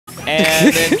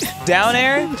and then down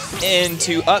air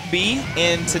into up B,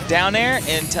 into down air,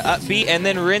 into up B, and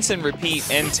then rinse and repeat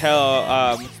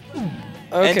until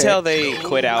until they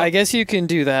quit out. I guess you can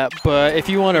do that, but if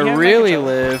you want to really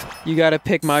live, you got to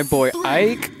pick my boy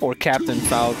Ike or Captain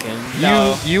Falcon.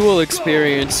 No. You will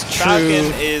experience true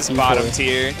Falcon is bottom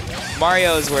tier.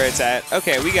 Mario is where it's at.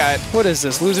 Okay, we got... What is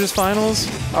this, Losers Finals?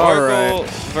 Oracle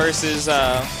versus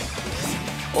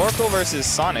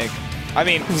Sonic. I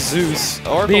mean... Zeus.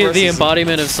 Oracle the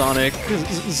embodiment of Sonic.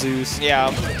 Zeus.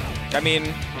 Yeah. I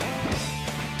mean...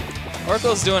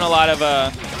 Oracle's doing a lot of...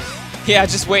 Yeah,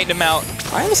 just waiting him out.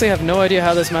 I honestly have no idea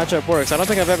how this matchup works. I don't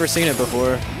think I've ever seen it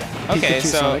before. Okay, Pikachu,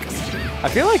 so... Sonic. I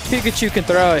feel like Pikachu can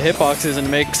throw out hitboxes and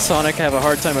make Sonic have a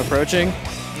hard time approaching.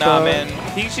 Nah, man.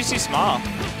 Pikachu's too small.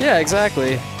 Yeah,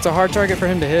 exactly. It's a hard target for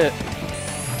him to hit.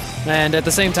 And at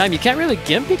the same time, you can't really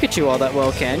gimp Pikachu all that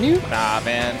well, can you? Nah,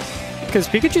 man. Because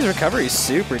Pikachu's recovery is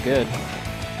super good.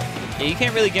 Yeah, you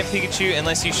can't really gimp Pikachu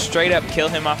unless you straight up kill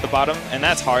him off the bottom, and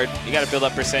that's hard. You gotta build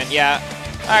up percent. Yeah.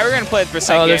 Alright, we're gonna play the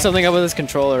percent game. There's something up with his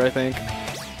controller, I think.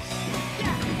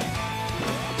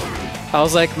 I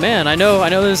was like, man, I know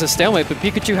there's a stalemate, but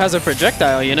Pikachu has a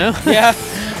projectile, you know? Yeah.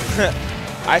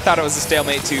 I thought it was a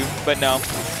stalemate too, but no.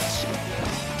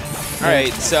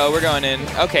 Alright, so we're going in.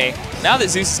 Okay, now that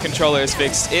Zeus's controller is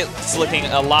fixed, it's looking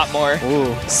a lot more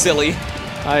silly.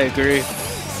 I agree.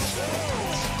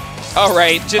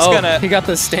 Alright, just gonna... he got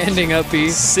the standing up B.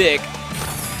 Sick.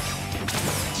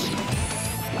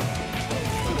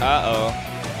 Uh-oh.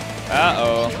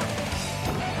 Uh-oh.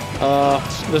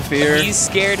 The fear. He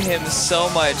scared him so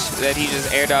much that he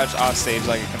just air dodged off stage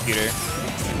like a computer.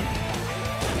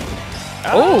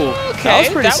 Oh, okay. That was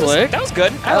pretty slick. That was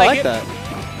good. I like that.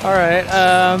 All right.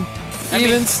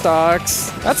 Even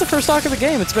stocks. That's the first stock of the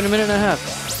game. It's been a minute and a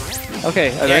half. Okay.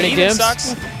 Are there any gimps?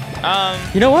 Stocks?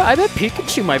 You know what? I bet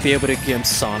Pikachu might be able to gimp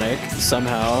Sonic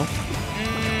somehow.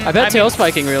 I bet tail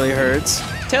spiking really hurts.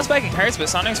 Tail spiking hurts, but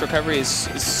Sonic's recovery is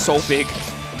so big.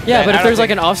 Yeah, but if there's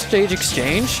like an off-stage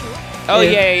exchange. Oh,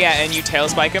 yeah, and you tail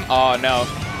spike him? Oh, no.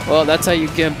 Well, that's how you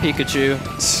gimp Pikachu.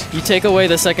 You take away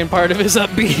the second part of his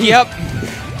up B. Yep.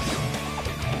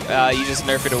 You just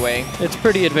nerf it away. It's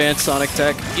pretty advanced Sonic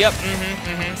tech. Yep.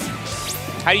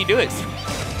 How do you do it?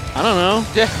 I don't know.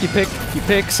 You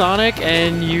pick Sonic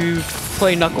and you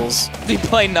play Knuckles. You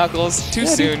play Knuckles too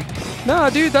soon. Dude.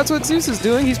 No, dude, that's what Zeus is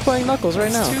doing. He's playing Knuckles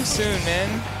right now. It's too soon,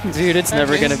 man. Dude, it's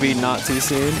never gonna be not too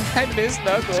soon. I miss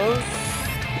Knuckles.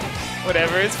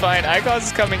 Whatever, it's fine. Icons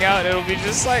is coming out, and it'll be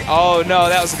just like, oh no,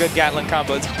 that was a good Gatling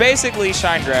combo. It's basically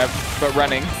Shine Grab, but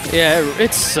running. Yeah,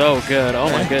 it's so good.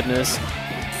 Oh my goodness.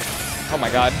 Oh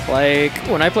my god. Like,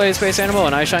 when I play Space Animal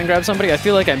and I Shine Grab somebody, I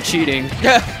feel like I'm cheating.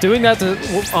 Doing that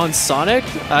on Sonic,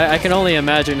 I can only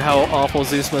imagine how awful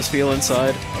Zeus must feel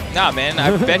inside. Nah, man,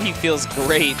 I bet he feels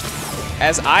great.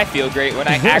 As I feel great when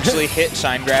I actually hit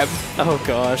Shine Grab. Oh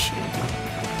gosh.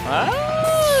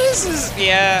 This is,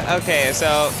 yeah, okay,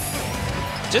 so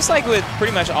just like with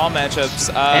pretty much all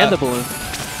matchups. And the balloon.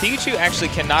 Pikachu actually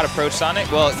cannot approach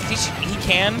Sonic. Well, he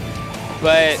can,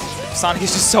 but Sonic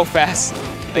is just so fast.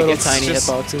 Like, Little tiny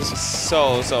hitboxes.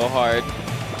 So hard.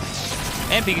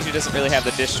 And Pikachu doesn't really have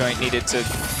the disjoint needed to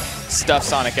stuff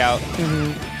Sonic out.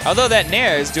 Although that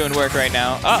Nair is doing work right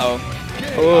now. Uh-oh.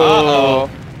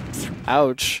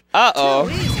 Ouch.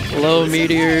 Low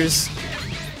meteors.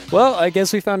 Well, I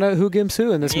guess we found out who gimps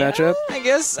who in this matchup. I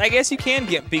guess you can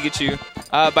get Pikachu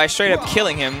by straight up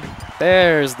killing him.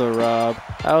 There's the Rob.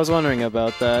 I was wondering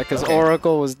about that because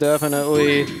Oracle was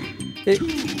definitely.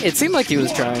 It seemed like he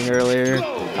was trying earlier.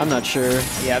 I'm not sure.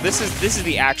 Yeah, this is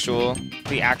the actual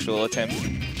attempt.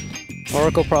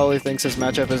 Oracle probably thinks this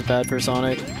matchup is bad for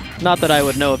Sonic. Not that I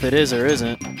would know if it is or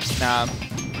isn't. Nah.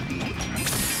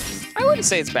 I wouldn't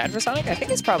say it's bad for Sonic. I think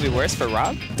it's probably worse for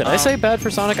Rob. Did I say bad for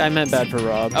Sonic? I meant bad for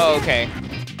Rob. Oh, okay.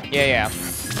 Yeah,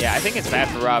 I think it's bad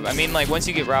for Rob. I mean, like, once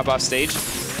you get Rob off stage,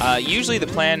 usually the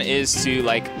plan is to,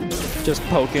 like... just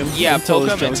poke him. Yeah, poke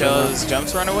him until his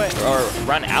jumps run away, or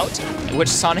run out, which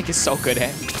Sonic is so good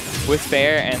at. With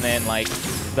fair, and then, like,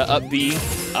 the up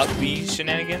B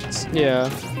shenanigans. Yeah.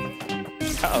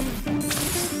 Uh-oh.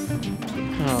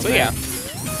 Oh, so, man. yeah.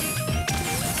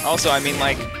 Also, I mean,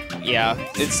 like... Yeah,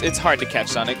 it's hard to catch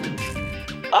Sonic.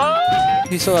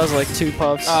 He still has like 2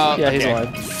 puffs. Yeah, okay. He's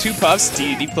alive. 2 puffs,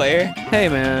 TD player. Hey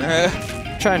man,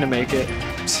 trying to make it.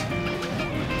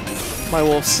 My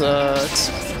wolf sucks.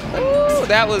 Ooh,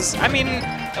 that was. I mean,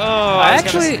 I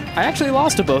actually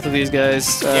lost to both of these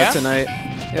guys tonight.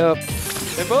 Yep.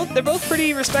 They're both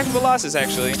pretty respectable losses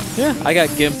actually. Yeah, I got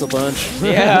gimped a bunch.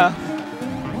 Yeah.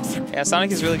 Yeah,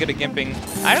 Sonic is really good at gimping.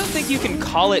 I don't think you can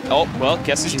call it. Oh, well,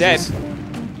 guess who's dead.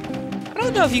 I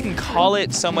don't know if you can call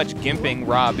it so much gimping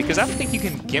Rob, because I don't think you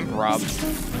can gimp Rob.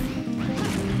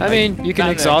 I mean, you can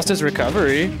exhaust his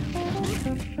recovery.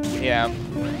 Yeah.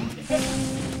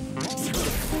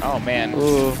 Oh man.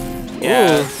 Ooh.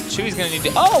 Yeah. Ooh. Chewy's gonna need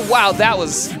to. Oh wow, that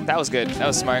was good. That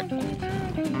was smart.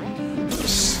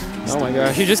 Oh my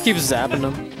gosh, he just keeps zapping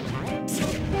him.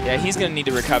 Yeah, he's gonna need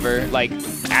to recover, like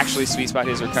actually sweet spot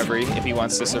his recovery if he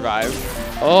wants to survive.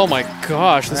 Oh my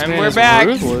gosh, this man is back.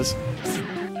 ruthless.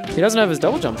 He doesn't have his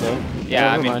double jump though.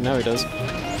 Yeah, Never mind, now he does.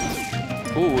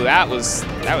 Ooh, that was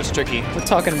tricky. We're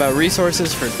talking about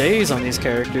resources for days on these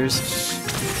characters.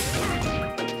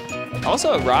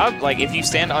 Also, Rob, like if you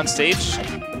stand on stage,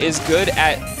 is good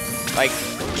at like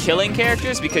killing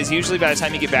characters, because usually by the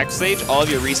time you get backstage, all of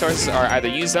your resources are either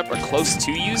used up or close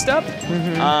to used up.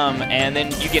 And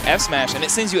then you get F smash, and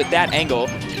it sends you at that angle,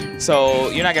 so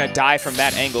you're not gonna die from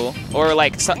that angle. Or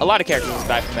like a lot of characters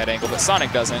die from that angle, but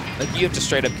Sonic doesn't. Like you have to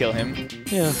straight up kill him.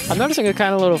 Yeah, I'm noticing a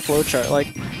kind of little flowchart.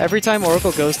 Like every time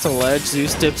Oracle goes to ledge,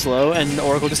 Zeus dips low, and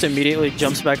Oracle just immediately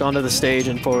jumps back onto the stage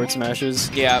and forward smashes.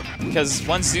 Yeah, because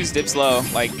once Zeus dips low,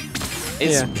 like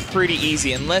it's pretty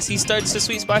easy, unless he starts to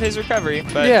sweet spot his recovery.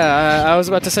 But yeah, I was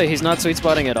about to say he's not sweet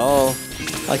spotting at all.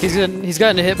 Like he's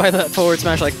gotten hit by that forward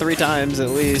smash like 3 times at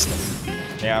least.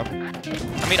 Yeah,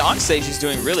 I mean on stage he's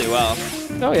doing really well.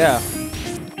 Oh yeah.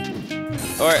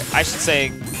 Or I should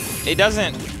say, it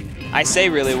doesn't. I say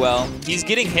really well. He's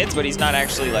getting hits, but he's not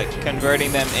actually like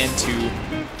converting them into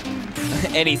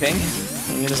anything.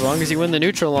 I mean, as long as you win the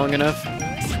neutral long enough,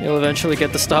 you'll eventually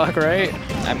get the stock, right?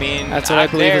 I mean, that's what I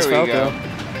believe is Falco. Go.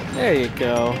 There you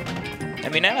go. I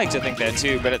mean, I like to think that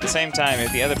too, but at the same time,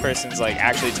 if the other person's like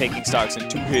actually taking stocks in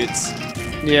 2 hits,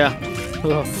 yeah,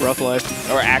 ugh, rough life.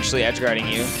 Or actually edge guarding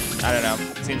you, I don't know.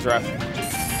 It seems rough.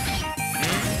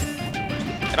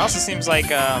 It also seems like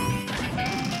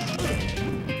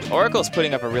Oracle's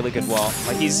putting up a really good wall.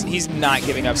 Like he's not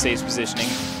giving up stage positioning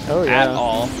at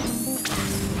all.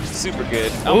 Super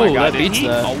good. Oh my god, that beats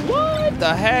that. Oh, what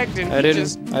the heck? I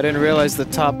didn't realize the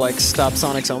top like stopped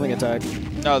Sonic's homing attack.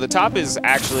 No, the top is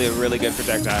actually a really good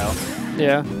projectile.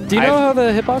 Yeah. Do you know how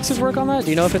the hitboxes work on that? Do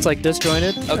you know if it's like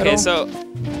disjointed? Okay, so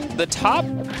the top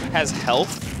has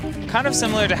health, kind of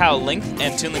similar to how Link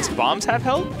and Toon Link's bombs have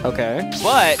health. Okay.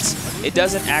 But it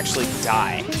doesn't actually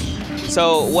die.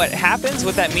 So what happens,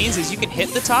 what that means is you can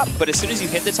hit the top, but as soon as you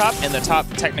hit the top and the top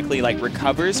technically like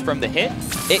recovers from the hit,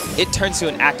 it turns to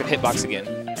an active hitbox again.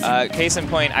 Case in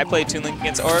point, I played Toon Link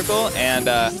against Oracle, and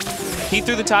he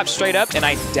threw the top straight up, and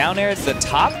I down aired the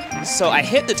top, so I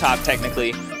hit the top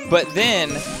technically, but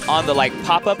then on the like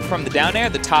pop-up from the down air,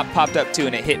 the top popped up too,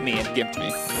 and it hit me and gimped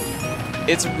me.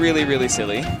 It's really, really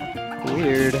silly.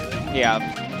 Weird. Yeah.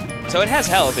 So it has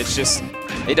health, it's just,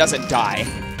 it doesn't die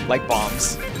like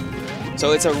bombs.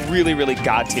 So it's a really, really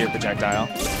god-tier projectile.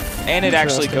 And it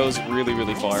actually goes really,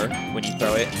 really far when you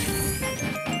throw it.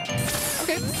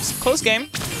 Okay, close game.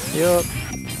 Yup.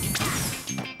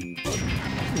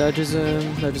 Nudges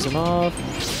him off.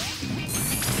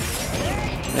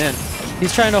 Man,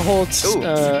 he's trying to hold,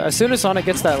 as soon as Sonic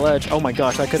gets that ledge, oh my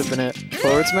gosh, that could have been it.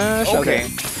 Forward smash? Okay.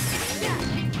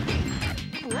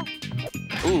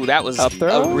 Ooh, that was a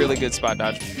really good spot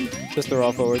dodge. Just the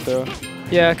raw forward throw.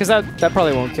 Yeah, because that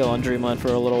probably won't kill on Dreamland for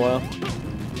a little while.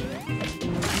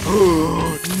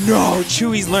 No,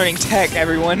 Chewy's learning tech,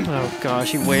 everyone. Oh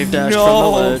gosh, he wave dashed from the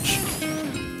ledge.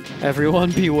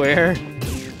 Everyone beware.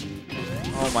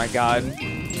 Oh my god.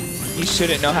 He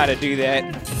shouldn't know how to do that.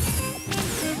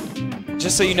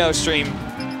 Just so you know, stream,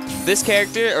 this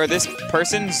character, or this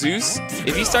person, Zeus,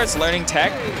 if he starts learning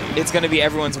tech, it's going to be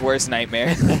everyone's worst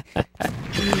nightmare.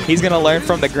 He's going to learn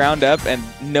from the ground up, and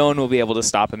no one will be able to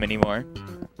stop him anymore.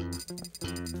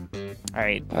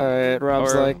 Alright. Alright,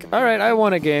 Rob's like, alright, I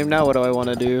won a game, now what do I want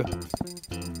to do?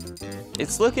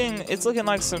 It's looking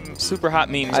like some super hot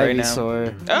memes right now.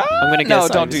 Ivysaur. Oh, I'm gonna guess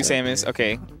no, don't Ivysaur. do Samus.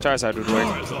 Okay, Charizard would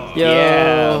work. Yo.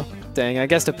 Yeah. Dang, I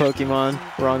guessed a Pokemon.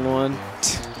 Wrong one.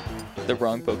 The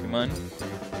wrong Pokemon.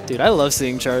 Dude, I love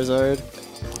seeing Charizard.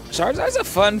 Charizard's a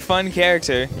fun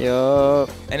character. Yup.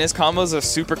 And his combos are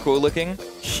super cool looking.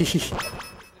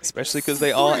 Especially because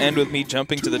they all end with me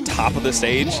jumping to the top of the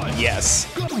stage. Yes.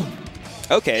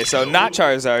 Okay, so not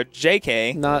Charizard,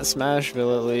 JK. Not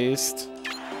Smashville, at least.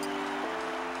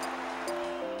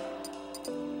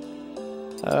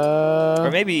 Or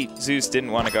maybe Zeus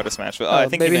didn't want to go to Smashville. Oh, I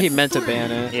think maybe he meant to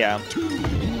ban it. Yeah. 2,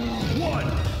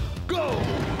 1, go!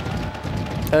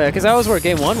 Because that was where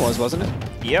game 1 was, wasn't it?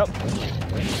 Yep.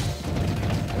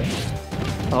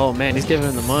 Oh man, he's giving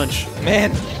him the munch.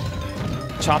 Man,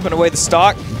 chomping away the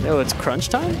stock. Yo, it's crunch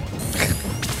time?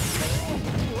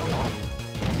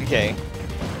 Okay.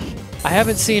 I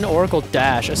haven't seen Oracle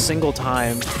dash a single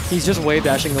time. He's just wave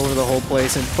dashing over the whole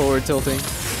place and forward tilting.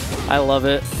 I love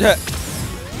it.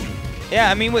 Yeah,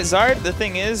 I mean, with Zard, the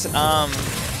thing is,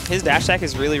 his dash attack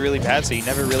is really, really bad, so you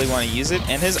never really want to use it.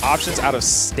 And his options out of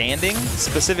standing,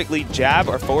 specifically jab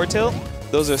or forward tilt,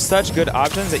 those are such good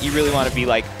options that you really want to be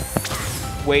like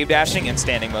wave dashing and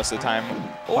standing most of the time.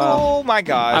 Oh my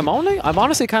god. I'm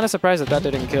honestly kind of surprised that that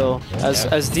didn't kill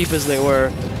as deep as they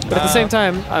were. But at the same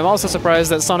time, I'm also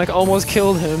surprised that Sonic almost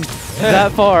killed him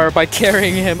that far by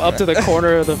carrying him up to the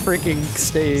corner of the freaking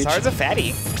stage. Zard's a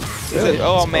fatty. Really?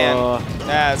 Oh man,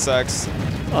 that sucks.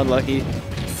 Unlucky.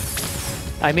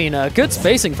 I mean, good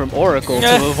spacing from Oracle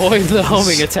to avoid the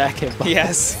homing attack hitbox.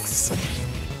 Yes.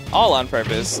 All on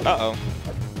purpose. Uh-oh.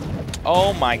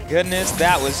 Oh my goodness,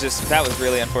 that was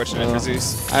really unfortunate for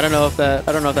Zeus. I don't know if that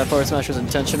forward smash was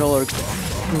intentional or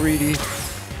greedy.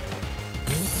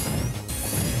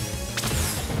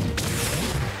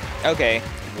 Okay.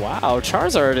 Wow,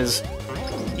 Charizard is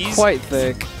quite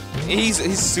thick. He's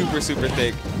super, super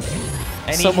thick.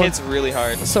 And he hits really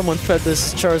hard. Someone fed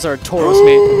this Charizard Tauros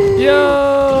meat.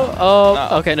 Yo!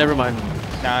 Oh, okay, never mind.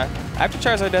 Nah. After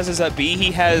Charizard does his up B,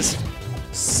 he has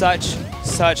such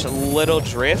little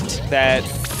drift that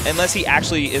unless he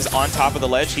actually is on top of the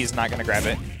ledge, he's not going to grab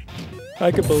it.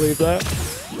 I could believe that.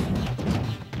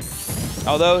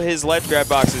 Although his ledge grab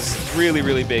box is really,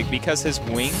 really big because his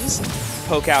wings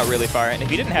poke out really far. And if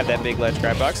he didn't have that big ledge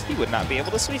grab box, he would not be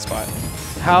able to sweet spot.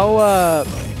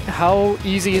 How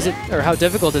easy is it, or how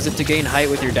difficult is it to gain height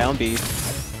with your down B?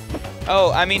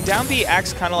 Oh, I mean, down B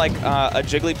acts kind of like a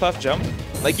Jigglypuff jump.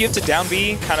 Like you have to down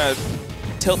B, kind of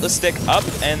tilt the stick up,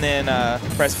 and then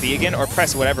press B again, or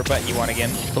press whatever button you want again.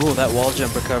 Oh, that wall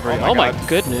jump recovery. Oh my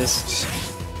goodness.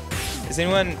 Is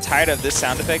anyone tired of this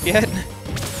sound effect yet?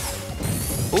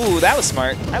 Ooh, that was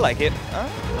smart. I like it.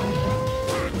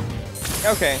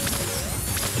 Okay.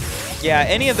 Yeah,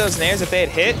 any of those nairs, if they had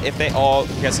hit,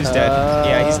 guess who's dead?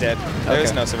 Yeah, he's dead.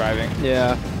 There's no surviving.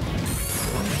 Yeah.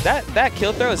 That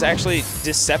kill throw is actually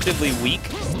deceptively weak.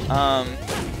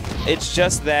 It's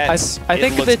just that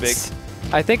it looks big.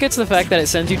 I think it's the fact that it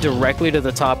sends you directly to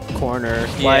the top corner.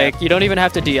 Yeah. Like, you don't even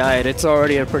have to DI it. It's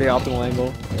already a pretty optimal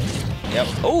angle.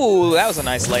 Yep. Ooh, that was a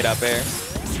nice light up air.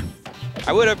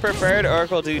 I would have preferred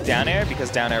Oracle do down air because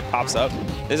down air pops up.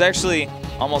 There's actually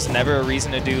almost never a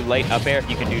reason to do light up air if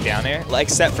you can do down air, like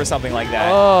except for something like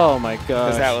that. Oh my gosh.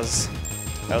 Because that was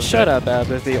Shut up,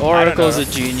 Apathy. Oracle's a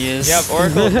genius. Yep,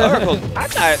 Oracle. I'm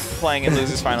not playing in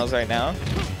Losers Finals right now.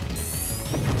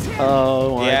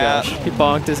 Oh my gosh. He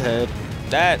bonked his head.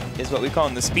 That is what we call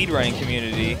in the speedrunning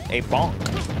community a bonk.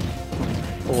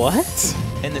 What?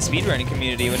 In the speedrunning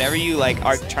community, whenever you like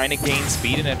are trying to gain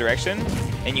speed in a direction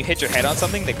and you hit your head on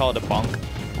something, they call it a bonk.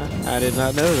 I did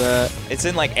not know that. It's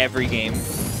in like every game.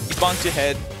 You bonked your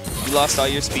head, you lost all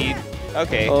your speed.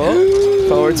 Okay. Oh,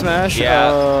 forward smash?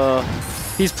 Yeah.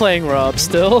 He's playing Rob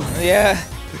still. Yeah.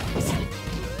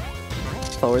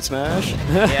 Forward smash.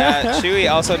 Yeah,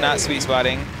 Chewy also not sweet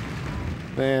spotting.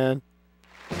 Man.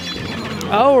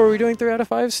 Oh, are we doing 3 out of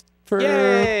 5s?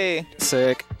 Yay!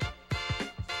 Sick.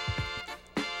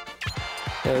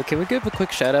 Can we give a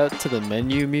quick shout out to the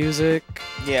menu music?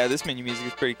 Yeah, this menu music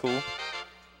is pretty cool.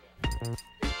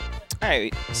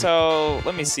 Alright, so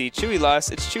let me see. Chewy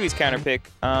lost. It's Chewy's counter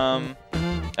pick.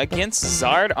 Against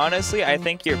Zard, honestly, I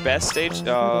think your best stage. 3,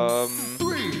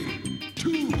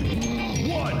 2,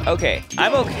 1. Okay,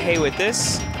 I'm okay with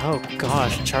this. Oh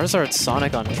gosh, Charizard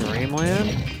Sonic on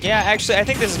Dreamland? Yeah, actually, I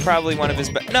think this is probably one of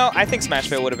his best. No, I think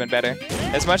Smashville would have been better.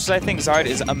 As much as I think Zard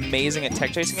is amazing at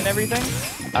tech chasing and everything,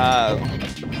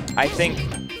 I think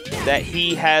that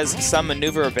he has some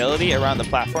maneuverability around the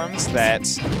platforms that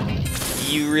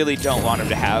you really don't want him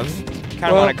to have.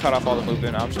 Kind of want to cut off all the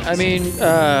movement options. I mean,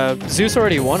 Zeus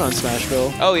already won on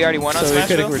Smashville. Oh, he already won on Smashville? So he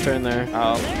couldn't return there.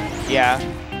 Oh, yeah.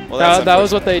 Well, that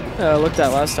was what they looked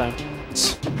at last time.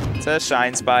 It's a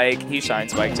Shine Spike. He Shine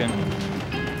Spiked him.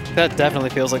 That definitely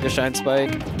feels like a Shine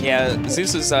Spike. Yeah,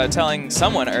 Zeus was telling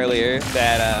someone earlier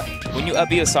that when you up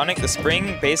B with Sonic, the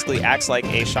spring basically acts like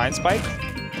a Shine Spike.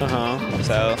 Uh-huh.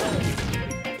 So,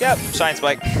 yep, Shine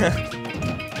Spike.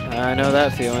 I know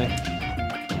that feeling.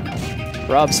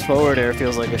 Rob's forward air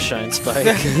feels like a Shine Spike.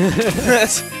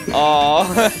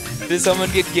 Aww. Did someone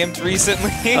get gimped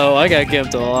recently? Oh, I got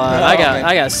gimped a lot.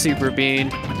 I got super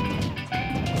beamed.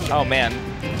 Oh man,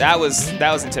 that was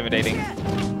intimidating.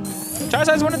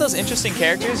 Charizard's one of those interesting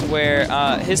characters where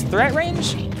his threat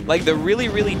range, like the really,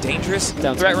 really dangerous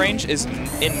threat range is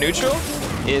in neutral,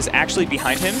 is actually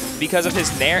behind him because of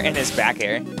his nair and his back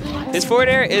air. His forward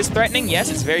air is threatening, yes,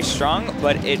 it's very strong,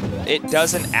 but it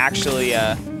doesn't actually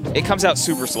it comes out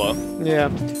super slow. Yeah.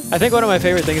 I think one of my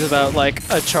favorite things about like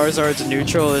a Charizard's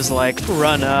neutral is like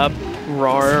run up,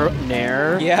 roar,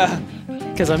 nair. Yeah.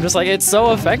 Because I'm just like, it's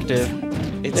so effective.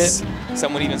 It's,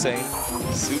 some would even say,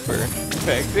 super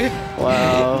effective.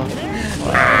 Wow.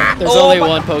 Wow. There's Oh only my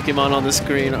one Pokemon on the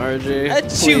screen, RJ.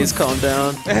 Achoo. Please calm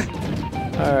down.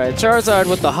 Alright, Charizard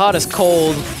with the hottest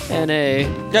cold NA.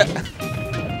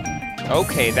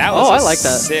 Okay, that was I like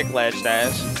that. sick ledge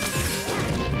dash.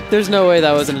 There's no way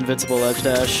that was an invincible ledge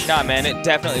dash. Nah, man, it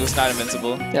definitely was not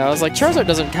invincible. Yeah, I was like, Charizard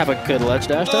doesn't have a good ledge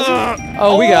dash, does it?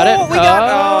 Oh, we got it. We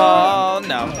got. Oh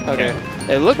no. Okay.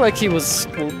 It looked like he was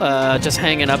just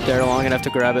hanging up there long enough to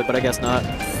grab it, but I guess not.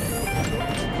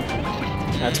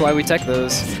 That's why we tech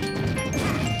those.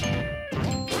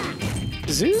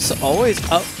 Zeus always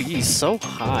up B so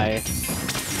high.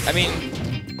 I mean,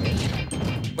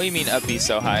 what do you mean up B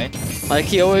so high? Like,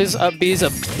 he always up B's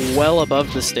up well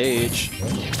above the stage.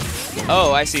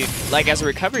 Oh, I see. Like as a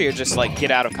recovery or just like get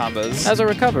out of combos? As a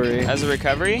recovery. As a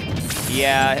recovery?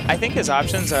 Yeah, I think his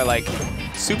options are like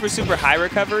super, super high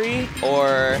recovery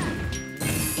or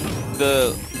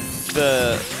the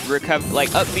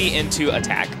like up B into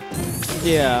attack.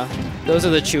 Yeah, those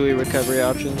are the chewy recovery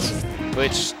options.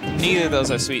 Which neither of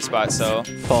those are sweet spots, so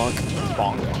Bonk.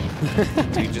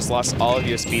 bonk. Dude, just lost all of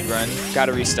your speed run.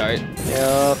 Gotta restart.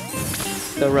 Yep.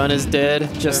 The run is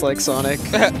dead, just like Sonic.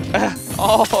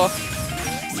 Oh.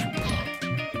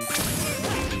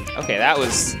 Okay, that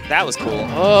was cool.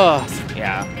 Oh.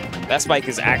 Yeah. That spike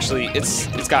is actually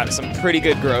it's got some pretty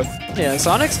good growth. Yeah,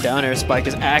 Sonic's down air spike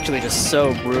is actually just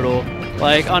so brutal.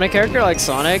 Like, on a character like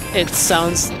Sonic, it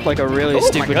sounds like a really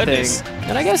stupid thing.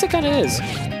 And I guess it kind of is.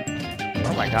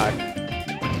 Oh my god.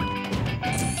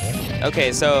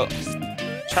 Okay, so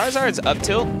Charizard's up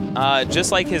tilt,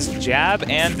 just like his jab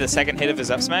and the second hit of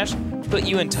his up smash, put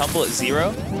you in tumble at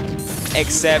 0,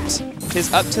 except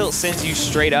his up tilt sends you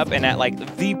straight up and at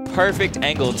like the perfect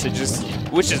angle to just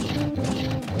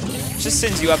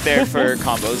sends you up there for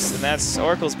combos, and that's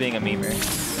Oracle's being a memer.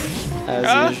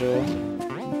 As usual.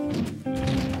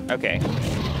 Okay.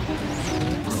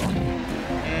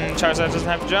 Charizard doesn't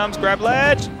have jumps. Grab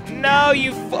ledge. No,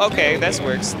 you. Okay, this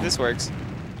works. This works.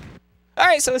 All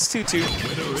right, so it's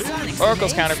 2-2.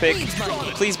 Oracle's counter pick.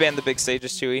 Please ban the big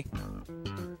stages, Chewy.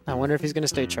 I wonder if he's gonna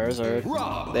stay Charizard.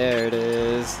 There it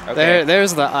is. Okay.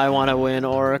 There's the I wanna win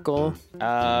Oracle.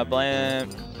 Blam,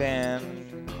 bam.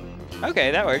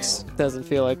 Okay, that works. Doesn't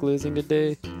feel like losing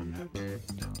today.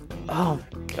 Oh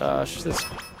gosh, this.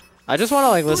 I just want to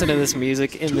like listen to this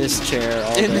music in this chair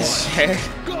all day. In this chair.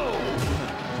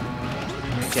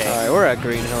 Okay. All right, we're at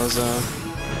Green Hill Zone.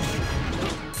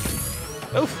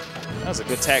 Oof, that was a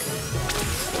good tech.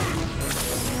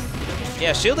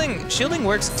 Yeah, shielding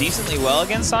works decently well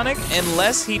against Sonic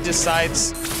unless he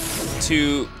decides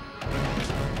to.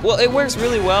 Well, it works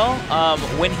really well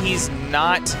when he's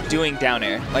not doing down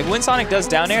air. Like when Sonic does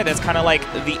down air, that's kind of like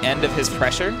the end of his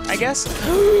pressure, I guess.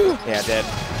 Yeah, dead.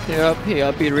 Yep, he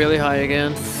upbeat really high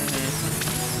again.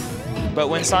 But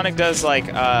when Sonic does like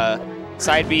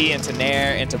side B into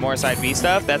nair into more side B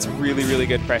stuff, that's really, really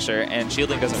good pressure, and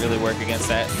shielding doesn't really work against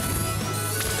that.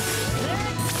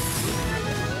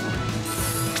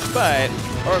 But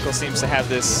Oracle seems to have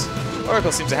this.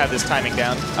 Oracle seems to have this timing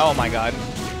down. Oh my god.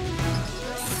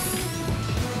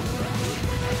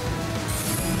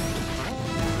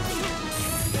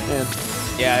 Man.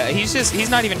 Yeah, he's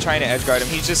not even trying to edge guard him.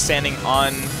 He's just standing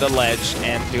on the ledge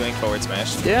and doing forward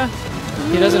smash. Yeah,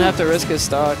 he doesn't have to risk his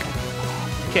stock.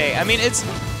 Okay, I mean it's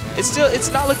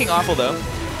not looking awful though.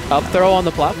 Up throw on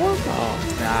the platform?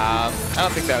 Oh. Nah, I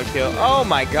don't think that would kill. Oh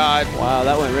my god. Wow,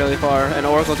 that went really far. And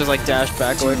Oracle just like dashed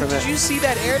back away from it. Did you see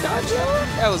that air dodge?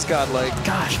 That was godlike.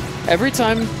 Gosh, every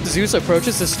time Zeus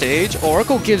approaches the stage,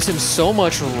 Oracle gives him so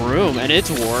much room, and it's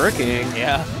working.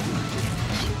 Yeah.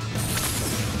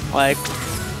 Like,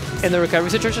 in the recovery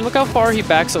situation, look how far he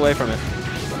backs away from it.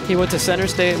 He went to center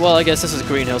stage. Well, I guess this is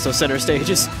Green Hill, so center stage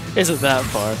isn't that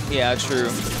far. Yeah, true.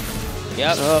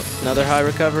 Yep. Oh, another high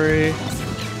recovery.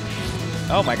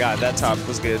 Oh my god, that top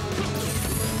was good.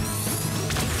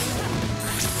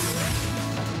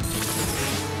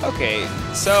 Okay,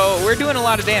 so we're doing a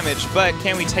lot of damage, but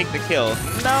can we take the kill?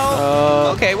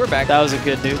 No. Okay, we're back. That was a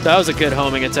good dude. That was a good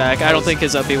homing attack. I don't think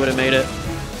his up B would have made it.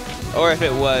 Or if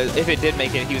it did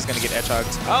make it, he was gonna get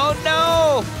edgehogged. Oh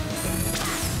no!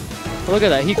 Look at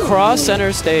that. He crossed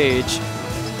center stage.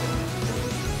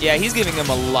 Yeah, he's giving him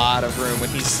a lot of room when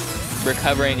he's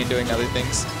recovering and doing other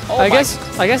things. Oh I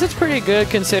guess it's pretty good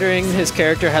considering his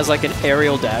character has like an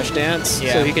aerial dash dance,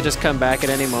 yeah. So he can just come back at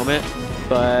any moment.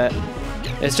 But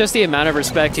it's just the amount of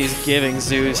respect he's giving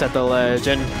Zeus at the ledge,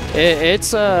 and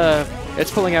it's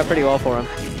pulling out pretty well for him.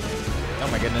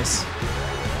 my goodness.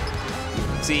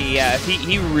 See, yeah,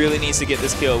 he really needs to get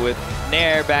this kill with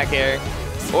Nair, back air,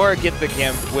 or get the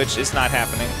Gimp, which is not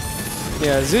happening.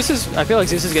 Yeah, Zeus is... I feel like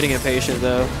Zeus is getting impatient,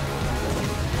 though.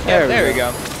 Yeah, there we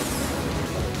go.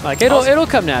 Like, it'll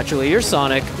come naturally. You're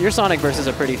Sonic versus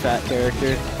a pretty fat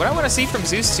character. What I want to see from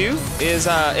Zeus, too, is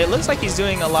it looks like he's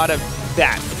doing a lot of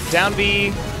that. Down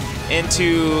B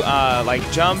into, like,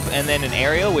 jump and then an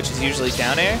aerial, which is usually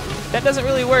down air. That doesn't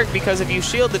really work because if you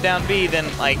shield the down B, then,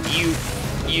 like,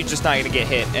 you're just not going to get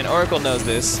hit. And Oracle knows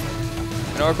this.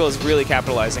 And Oracle is really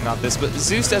capitalizing off this. But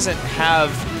Zeus doesn't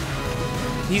have...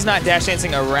 He's not dash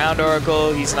dancing around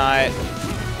Oracle. He's not...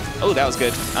 Oh, that was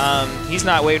good. He's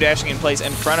not wave dashing in place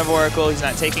in front of Oracle. He's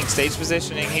not taking stage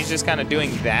positioning. He's just kind of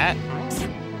doing that.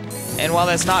 And while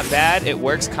that's not bad, it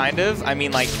works kind of. I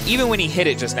mean, like, even when he hit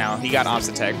it just now, he got ops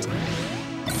detect.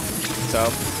 So,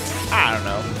 I don't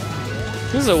know.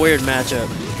 This is a weird matchup.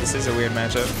 This is a weird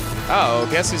matchup. Uh-oh,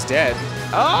 guess who's dead?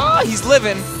 Oh, he's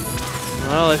living.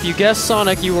 Well, if you guessed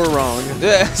Sonic, you were wrong.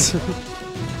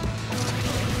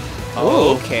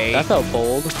 Oh, okay. That felt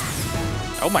bold.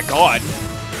 Oh my god.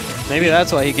 Maybe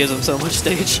that's why he gives him so much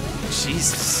stage.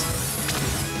 Jesus.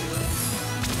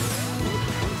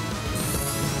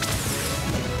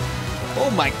 Oh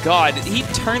my god, he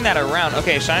turned that around.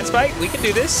 Okay, Shine Spike, we can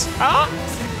do this. Ah!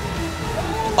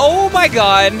 Oh my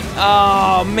god.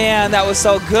 Oh man, that was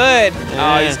so good.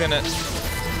 Yeah. Oh, he's gonna...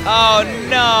 Oh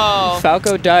no.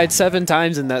 Falco died 7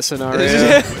 times in that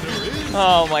scenario.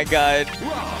 Oh my god.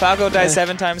 Falco died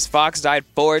 7 times, Fox died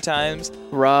 4 times.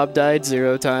 Rob died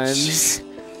 0 times.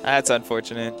 That's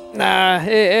unfortunate. Nah,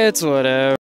 it's whatever.